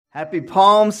Happy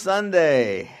Palm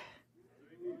Sunday.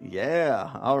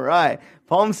 Yeah, all right.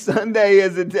 Palm Sunday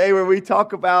is a day where we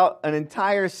talk about an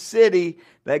entire city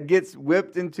that gets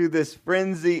whipped into this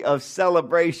frenzy of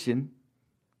celebration,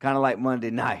 kind of like Monday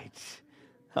night.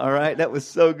 All right, that was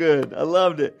so good. I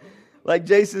loved it. Like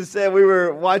Jason said, we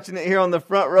were watching it here on the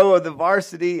front row of the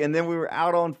Varsity, and then we were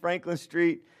out on Franklin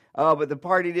Street. But the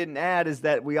party didn't add is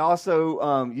that we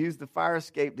also used the fire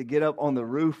escape to get up on the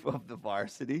roof of the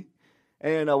Varsity.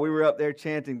 And we were up there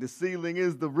chanting, "The ceiling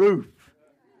is the roof."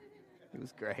 It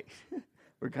was great.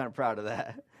 We're kind of proud of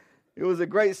that. It was a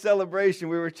great celebration.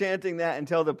 We were chanting that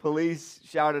until the police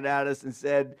shouted at us and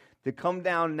said to come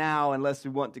down now unless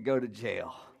we want to go to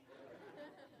jail.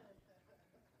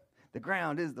 The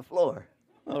ground is the floor.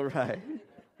 All right.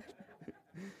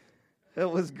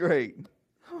 That was great.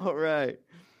 All right.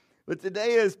 But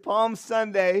today is Palm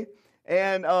Sunday.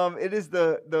 And it is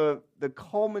the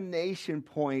culmination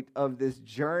point of this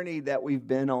journey that we've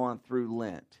been on through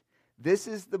Lent. This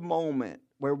is the moment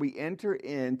where we enter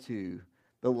into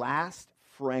the last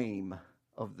frame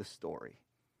of the story.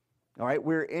 All right,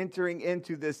 we're entering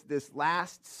into this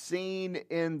last scene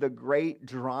in the great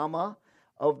drama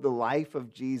of the life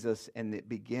of Jesus, and it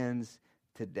begins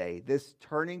today. This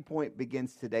turning point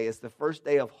begins today. It's the first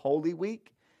day of Holy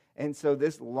Week. And so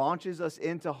this launches us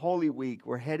into Holy Week.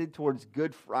 We're headed towards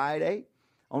Good Friday,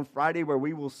 on Friday where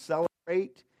we will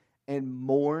celebrate and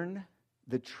mourn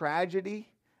the tragedy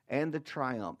and the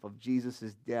triumph of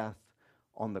Jesus' death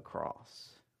on the cross.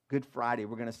 Good Friday,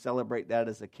 we're going to celebrate that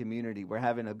as a community. We're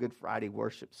having a Good Friday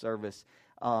worship service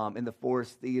in the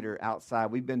Forest Theater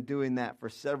outside. We've been doing that for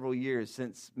several years,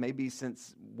 since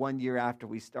 1 year after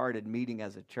we started meeting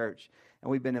as a church. And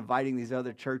we've been inviting these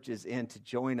other churches in to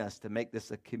join us to make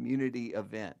this a community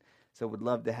event. So we'd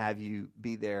love to have you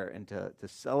be there and to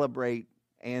celebrate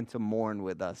and to mourn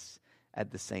with us at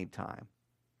the same time.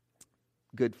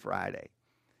 Good Friday.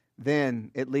 Then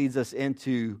it leads us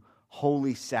into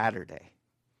Holy Saturday.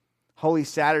 Holy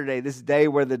Saturday, this day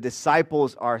where the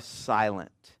disciples are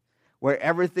silent, where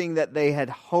everything that they had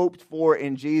hoped for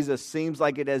in Jesus seems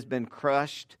like it has been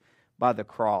crushed by the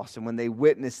cross. And when they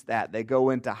witness that, they go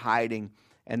into hiding,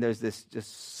 and there's this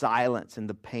just silence and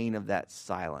the pain of that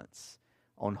silence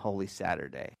on Holy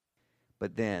Saturday.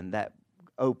 But then that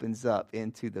opens up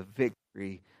into the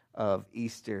victory of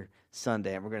Easter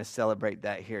Sunday, and we're going to celebrate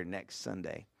that here next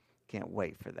Sunday. Can't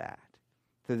wait for that.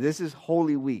 So this is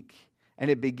Holy Week,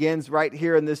 and it begins right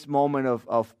here in this moment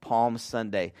of Palm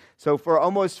Sunday. So for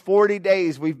almost 40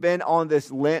 days, we've been on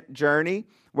this Lent journey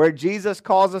where Jesus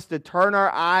calls us to turn our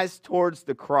eyes towards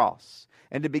the cross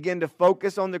and to begin to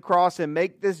focus on the cross and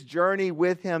make this journey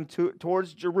with him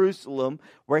towards Jerusalem,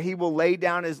 where he will lay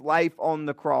down his life on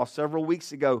the cross. Several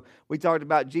weeks ago, we talked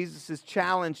about Jesus'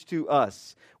 challenge to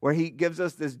us, where he gives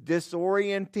us this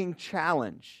disorienting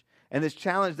challenge. And this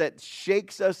challenge that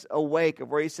shakes us awake, of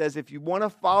where he says, if you want to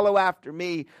follow after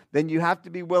me, then you have to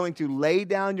be willing to lay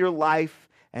down your life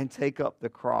and take up the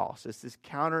cross. It's this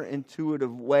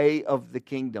counterintuitive way of the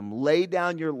kingdom. Lay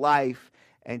down your life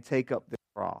and take up the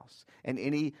cross. And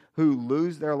any who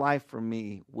lose their life for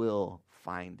me will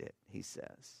find it, he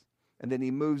says. And then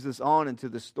he moves us on into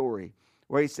the story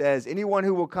where he says, anyone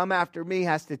who will come after me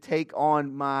has to take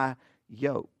on my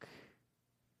yoke.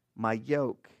 My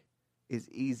yoke is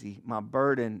easy. My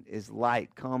burden is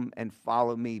light. Come and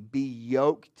follow me. Be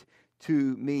yoked to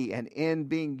me. And in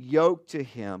being yoked to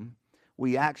him,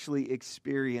 we actually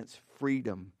experience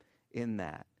freedom in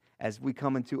that as we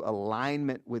come into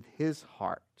alignment with his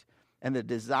heart. And the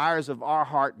desires of our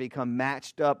heart become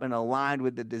matched up and aligned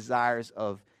with the desires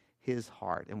of his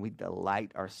heart. And we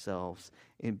delight ourselves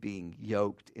in being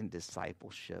yoked in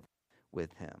discipleship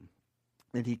with him.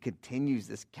 And he continues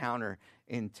this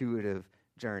counterintuitive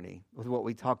journey with what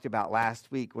we talked about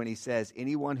last week when he says,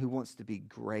 anyone who wants to be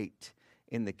great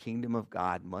in the kingdom of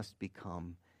God must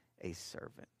become a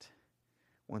servant.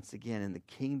 Once again, in the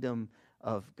kingdom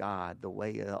of God, the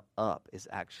way up is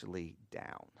actually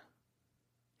down.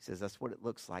 He says that's what it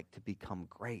looks like to become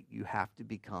great. You have to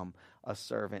become a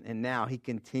servant. And now he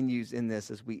continues in this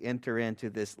as we enter into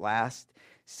this last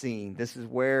scene. This is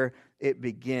where it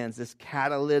begins, this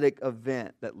catalytic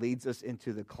event that leads us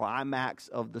into the climax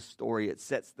of the story. It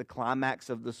sets the climax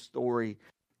of the story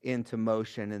into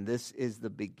motion. And this is the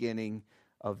beginning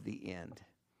of the end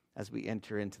as we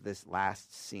enter into this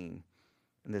last scene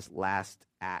and this last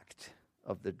act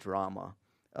of the drama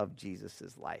of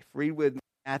Jesus' life. Read with me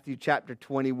Matthew chapter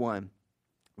 21,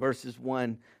 verses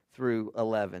 1 through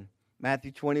 11.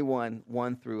 Matthew 21,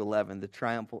 1 through 11, the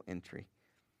triumphal entry.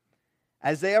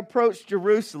 As they approached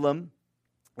Jerusalem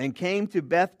and came to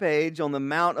Bethphage on the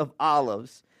Mount of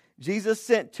Olives, Jesus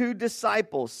sent 2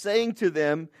 disciples, saying to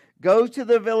them, "Go to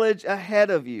the village ahead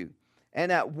of you,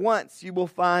 and at once you will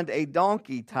find a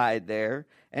donkey tied there,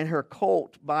 and her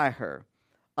colt by her.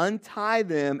 Untie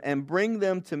them and bring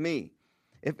them to me.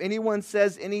 If anyone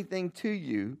says anything to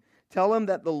you, tell him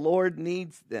that the Lord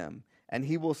needs them, and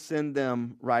he will send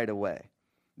them right away."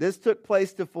 This took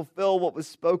place to fulfill what was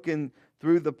spoken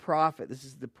through the prophet. This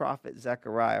is the prophet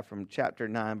Zechariah from chapter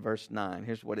 9, verse 9.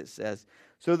 Here's what it says.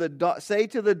 "So say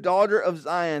to the daughter of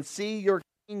Zion, see, your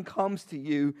king comes to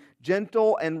you,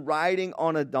 gentle and riding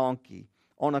on a donkey,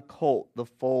 on a colt, the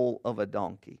foal of a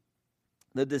donkey."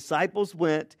 The disciples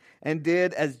went and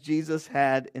did as Jesus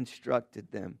had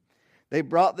instructed them. They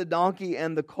brought the donkey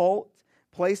and the colt,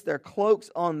 placed their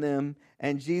cloaks on them,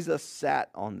 and Jesus sat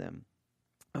on them.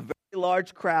 A very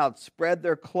large crowd spread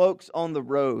their cloaks on the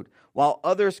road, while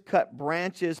others cut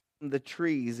branches from the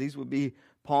trees. These would be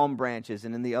palm branches,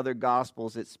 and in the other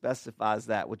Gospels it specifies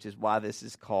that, which is why this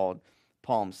is called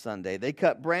Palm Sunday. They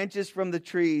cut branches from the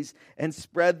trees and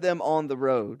spread them on the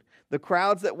road. The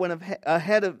crowds that went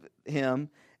ahead of him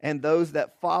and those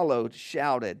that followed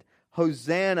shouted,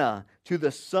 "Hosanna to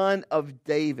the Son of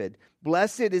David.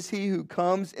 Blessed is he who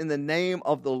comes in the name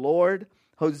of the Lord.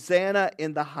 Hosanna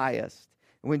in the highest."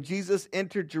 When Jesus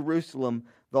entered Jerusalem,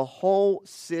 the whole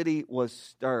city was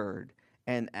stirred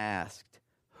and asked,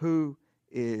 "Who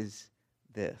is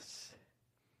this?"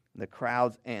 The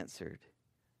crowds answered,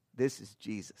 "This is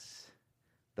Jesus,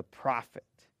 the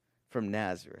prophet from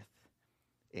Nazareth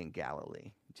in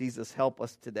Galilee." Jesus, help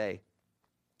us today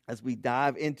as we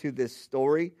dive into this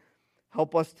story.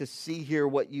 Help us to see here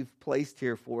what you've placed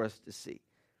here for us to see.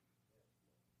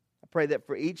 I pray that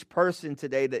for each person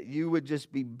today that you would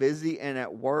just be busy and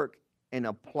at work in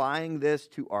applying this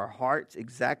to our hearts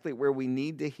exactly where we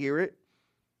need to hear it.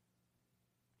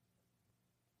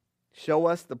 Show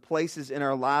us the places in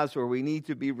our lives where we need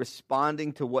to be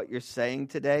responding to what you're saying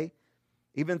today.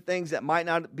 Even things that might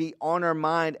not be on our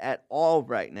mind at all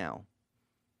right now.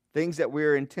 Things that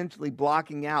we're intentionally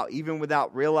blocking out, even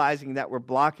without realizing that we're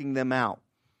blocking them out.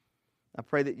 I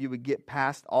pray that you would get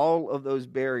past all of those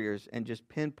barriers and just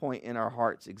pinpoint in our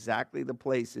hearts exactly the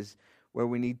places where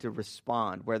we need to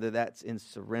respond, whether that's in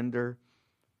surrender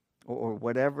or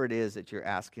whatever it is that you're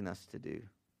asking us to do.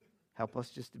 Help us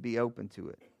just to be open to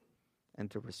it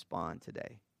and to respond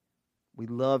today. We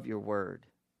love your word.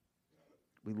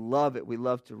 We love it. We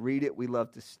love to read it. We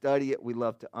love to study it. We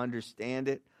love to understand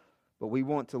it. But we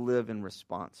want to live in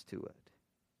response to it.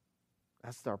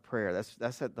 That's our prayer.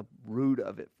 That's at the root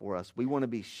of it for us. We want to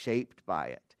be shaped by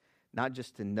it. Not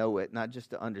just to know it, not just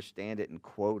to understand it and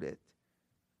quote it.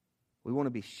 We want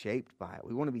to be shaped by it.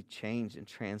 We want to be changed and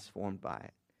transformed by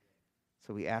it.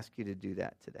 So we ask you to do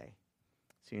that today.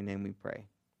 So in your name we pray.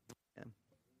 Amen.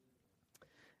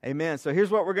 Amen. So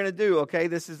here's what we're going to do, okay?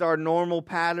 This is our normal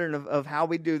pattern of how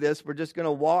we do this. We're just going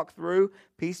to walk through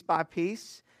piece by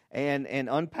piece and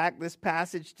unpack this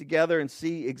passage together and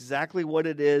see exactly what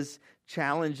it is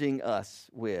challenging us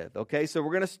with, okay? So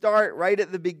we're going to start right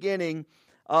at the beginning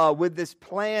with this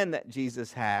plan that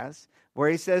Jesus has, where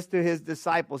he says to his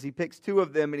disciples, he picks 2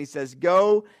 of them and he says,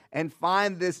 "Go and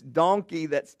find this donkey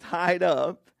that's tied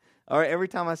up." All right, every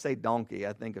time I say donkey,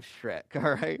 I think of Shrek,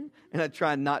 all right? And I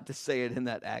try not to say it in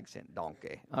that accent,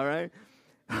 donkey, all right?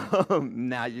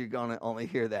 Now you're going to only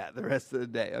hear that the rest of the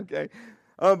day, okay?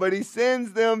 But he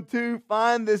sends them to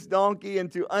find this donkey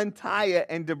and to untie it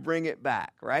and to bring it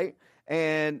back, right?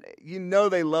 And you know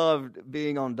they loved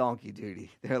being on donkey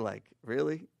duty. They're like,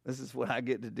 "Really? This is what I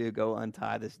get to do, go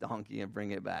untie this donkey and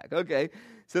bring it back." Okay,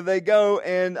 so they go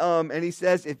and he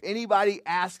says, "If anybody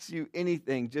asks you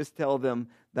anything, just tell them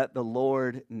that the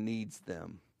Lord needs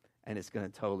them, and it's going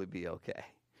to totally be okay."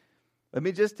 Let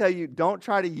me just tell you, don't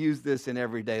try to use this in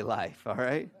everyday life, all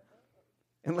right?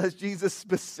 Unless Jesus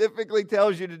specifically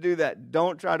tells you to do that,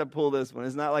 don't try to pull this one.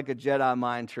 It's not like a Jedi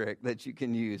mind trick that you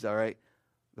can use, all right?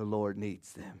 The Lord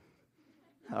needs them,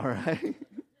 all right?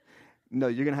 No,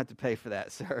 you're going to have to pay for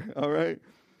that, sir, all right?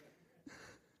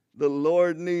 The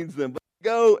Lord needs them. But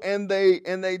go and they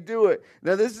do it.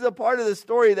 Now, this is a part of the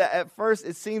story that at first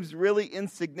it seems really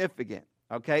insignificant,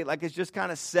 okay? Like it's just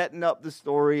kind of setting up the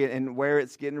story and where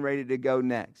it's getting ready to go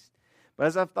next. But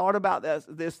as I've thought about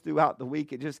this throughout the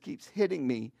week, it just keeps hitting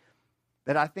me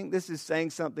that I think this is saying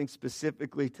something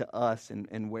specifically to us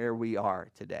and where we are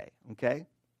today, okay?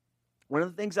 One of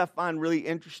the things I find really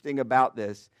interesting about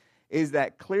this is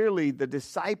that clearly the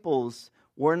disciples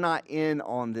were not in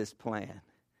on this plan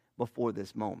before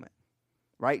this moment,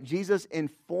 right? Jesus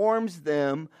informs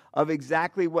them of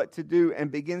exactly what to do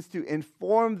and begins to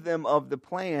inform them of the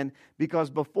plan because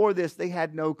before this they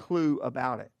had no clue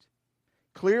about it.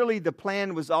 Clearly, the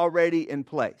plan was already in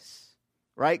place.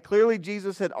 Right? Clearly,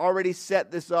 Jesus had already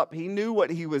set this up. He knew what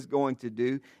he was going to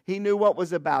do. He knew what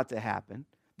was about to happen.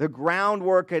 The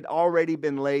groundwork had already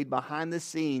been laid behind the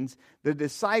scenes. The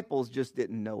disciples just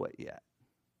didn't know it yet.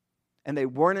 And they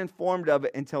weren't informed of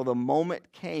it until the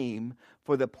moment came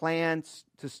for the plans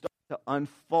to start to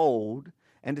unfold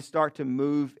and to start to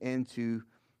move into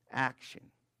action.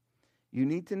 You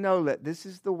need to know that this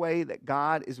is the way that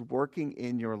God is working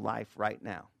in your life right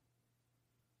now.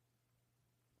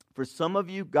 For some of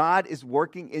you, God is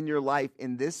working in your life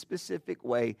in this specific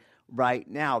way right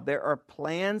now. There are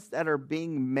plans that are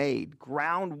being made,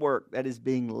 groundwork that is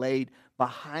being laid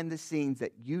behind the scenes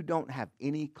that you don't have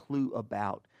any clue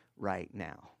about right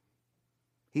now.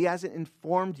 He hasn't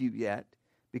informed you yet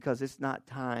because it's not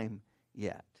time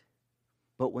yet.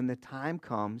 But when the time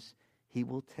comes, he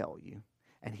will tell you,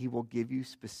 and he will give you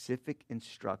specific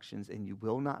instructions, and you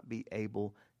will not be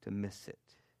able to miss it.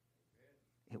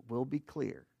 It will be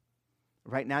clear.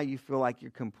 Right now you feel like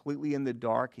you're completely in the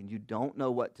dark and you don't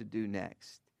know what to do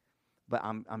next. But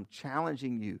I'm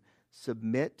challenging you,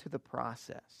 submit to the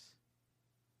process.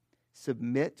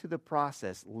 Submit to the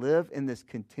process. Live in this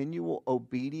continual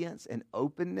obedience and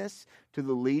openness to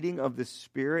the leading of the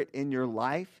Spirit in your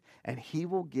life, and he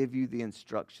will give you the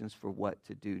instructions for what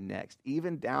to do next,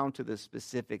 even down to the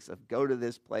specifics of go to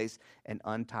this place and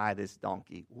untie this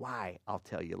donkey. Why? I'll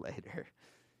tell you later.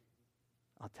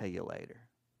 I'll tell you later.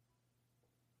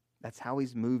 That's how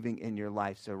he's moving in your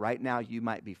life. So right now you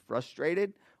might be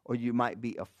frustrated or you might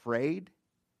be afraid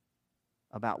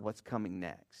about what's coming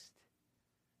next.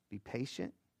 Be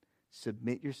patient,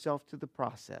 submit yourself to the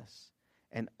process,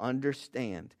 and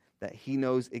understand that he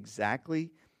knows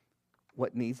exactly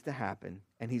what needs to happen,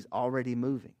 and he's already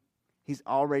moving. He's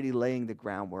already laying the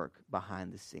groundwork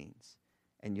behind the scenes.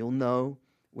 And you'll know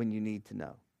when you need to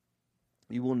know.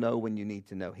 You will know when you need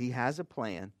to know. He has a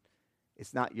plan.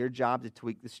 It's not your job to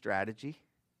tweak the strategy.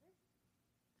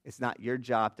 It's not your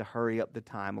job to hurry up the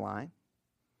timeline.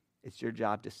 It's your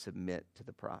job to submit to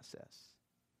the process.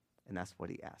 And that's what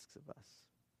he asks of us.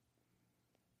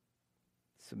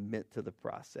 Submit to the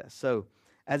process. So,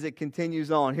 as it continues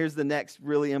on, here's the next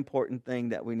really important thing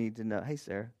that we need to know. Hey,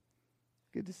 Sarah.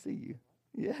 Good to see you.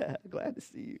 Yeah, glad to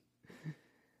see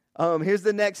you. Here's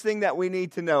the next thing that we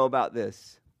need to know about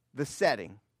this. The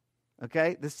setting.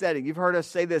 Okay, the setting. You've heard us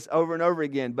say this over and over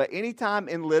again, but anytime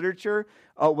in literature,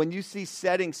 when you see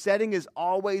setting is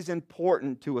always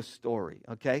important to a story,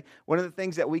 okay? One of the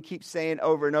things that we keep saying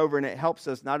over and over, and it helps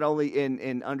us not only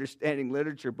in understanding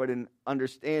literature, but in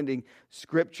understanding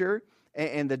Scripture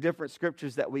and the different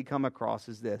Scriptures that we come across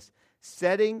is this.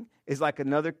 Setting is like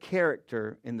another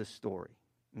character in the story,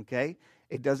 okay?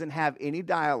 It doesn't have any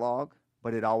dialogue,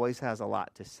 but it always has a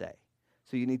lot to say.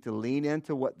 So you need to lean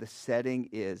into what the setting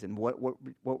is and what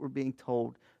we're being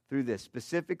told through this.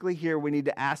 Specifically here, we need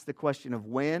to ask the question of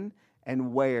when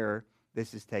and where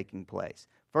this is taking place.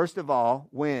 First of all,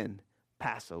 when?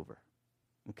 Passover.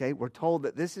 Okay, we're told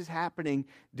that this is happening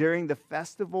during the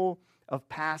festival of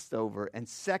Passover. And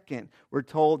second, we're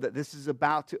told that this is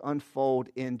about to unfold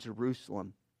in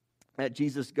Jerusalem. That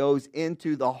Jesus goes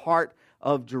into the heart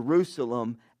of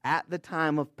Jerusalem at the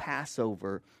time of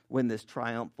Passover when this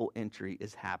triumphal entry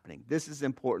is happening. This is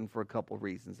important for a couple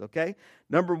reasons, okay?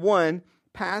 Number one,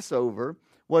 Passover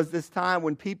was this time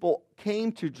when people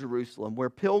came to Jerusalem, where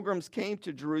pilgrims came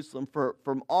to Jerusalem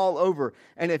from all over.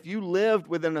 And if you lived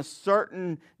within a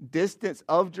certain distance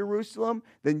of Jerusalem,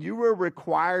 then you were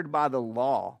required by the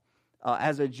law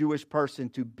as a Jewish person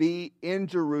to be in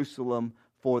Jerusalem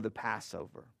for the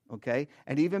Passover. Okay?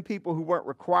 And even people who weren't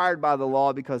required by the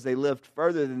law because they lived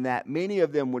further than that, many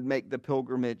of them would make the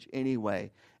pilgrimage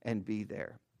anyway and be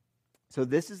there. So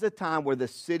this is a time where the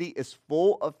city is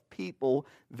full of people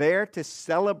there to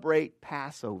celebrate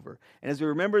Passover. And as we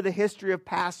remember the history of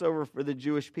Passover for the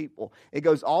Jewish people, it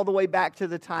goes all the way back to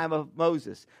the time of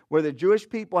Moses, where the Jewish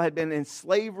people had been in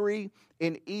slavery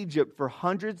in Egypt for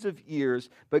hundreds of years,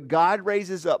 but God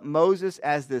raises up Moses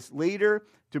as this leader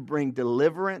to bring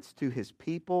deliverance to his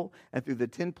people. And through the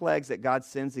 10 plagues that God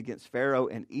sends against Pharaoh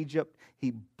and Egypt,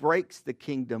 he breaks the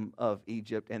kingdom of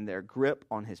Egypt and their grip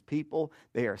on his people.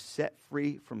 They are set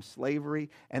free from slavery,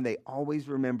 and they always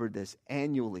remember this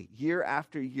annually, year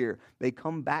after year. They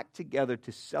come back together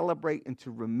to celebrate and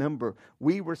to remember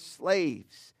we were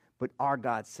slaves, but our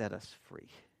God set us free.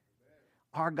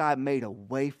 Our God made a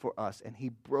way for us, and he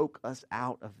broke us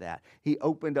out of that. He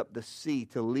opened up the sea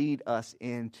to lead us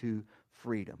into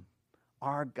freedom.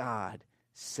 Our God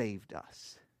saved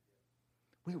us.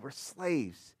 We were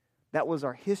slaves. That was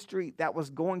our history. That was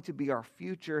going to be our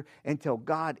future until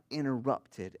God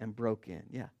interrupted and broke in.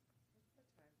 Yeah.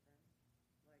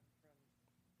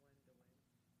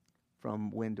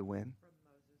 From when to when? From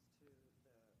Moses to this period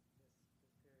right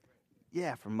here.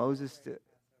 Yeah, from Moses to... Passover right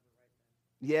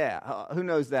then. Yeah, who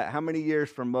knows that? How many years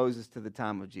from Moses to the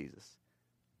time of Jesus?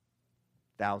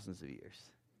 Thousands of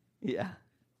years. Yeah.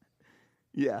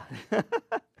 Yeah.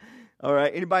 All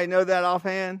right. Anybody know that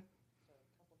offhand?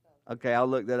 Okay, I'll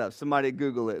look that up. Somebody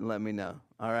Google it and let me know.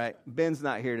 All right. Ben's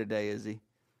not here today, is he?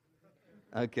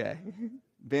 Okay.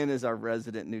 Ben is our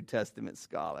resident New Testament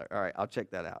scholar. All right, I'll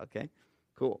check that out. Okay.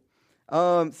 Cool.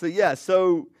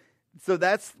 So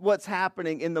that's what's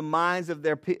happening in the minds of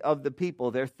the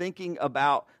people. They're thinking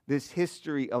about this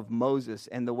history of Moses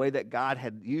and the way that God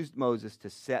had used Moses to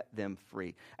set them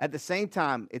free. At the same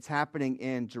time, it's happening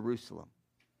in Jerusalem.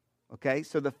 Okay?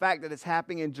 So the fact that it's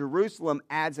happening in Jerusalem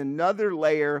adds another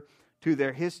layer to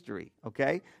their history,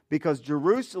 okay? Because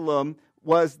Jerusalem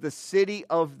was the city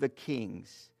of the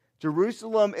kings.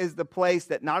 Jerusalem is the place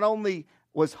that not only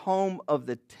was home of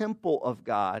the temple of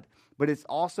God, but it's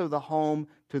also the home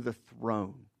to the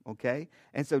throne, okay?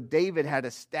 And so David had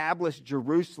established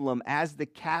Jerusalem as the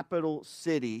capital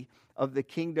city of the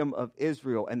kingdom of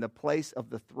Israel and the place of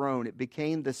the throne. It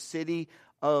became the city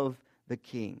of the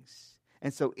kings.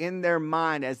 And so in their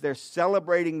mind, as they're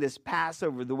celebrating this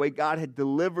Passover, the way God had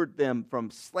delivered them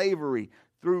from slavery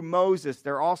through Moses,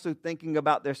 they're also thinking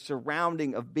about their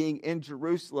surrounding of being in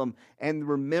Jerusalem and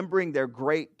remembering their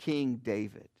great King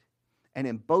David. And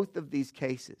in both of these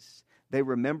cases, they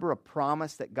remember a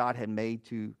promise that God had made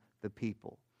to the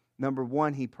people. Number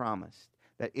one, he promised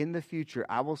that in the future,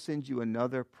 I will send you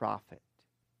another prophet.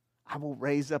 I will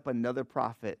raise up another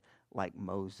prophet like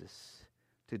Moses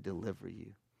to deliver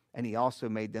you. And he also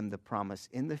made them the promise,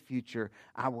 in the future,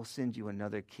 I will send you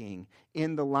another king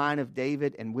in the line of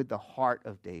David and with the heart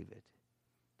of David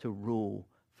to rule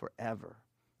forever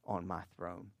on my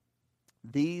throne.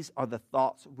 These are the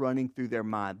thoughts running through their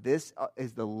mind. This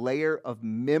is the layer of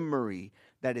memory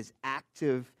that is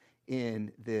active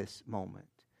in this moment.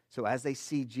 So as they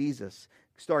see Jesus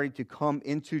starting to come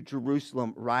into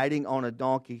Jerusalem, riding on a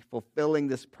donkey, fulfilling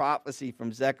this prophecy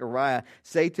from Zechariah,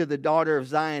 say to the daughter of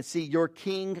Zion, see, your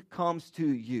king comes to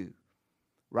you,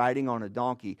 riding on a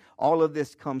donkey. All of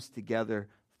this comes together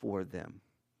for them.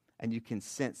 And you can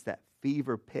sense that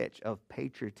fever pitch of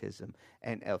patriotism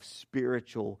and of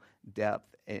spiritual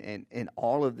depth and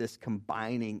all of this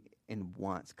combining in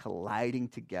once, colliding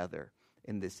together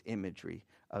in this imagery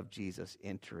of Jesus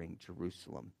entering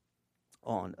Jerusalem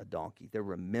on a donkey. They're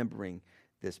remembering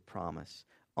this promise.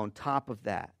 On top of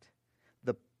that,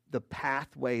 the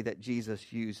pathway that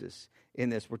Jesus uses in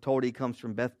this, we're told he comes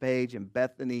from Bethphage and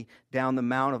Bethany down the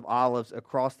Mount of Olives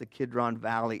across the Kidron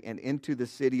Valley and into the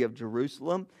city of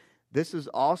Jerusalem. This is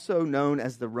also known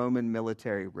as the Roman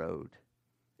military road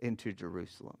into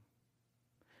Jerusalem.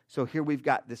 So here we've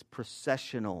got this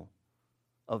processional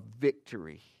of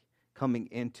victory coming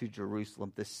into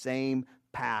Jerusalem, the same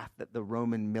path that the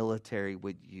Roman military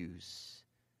would use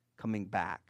coming back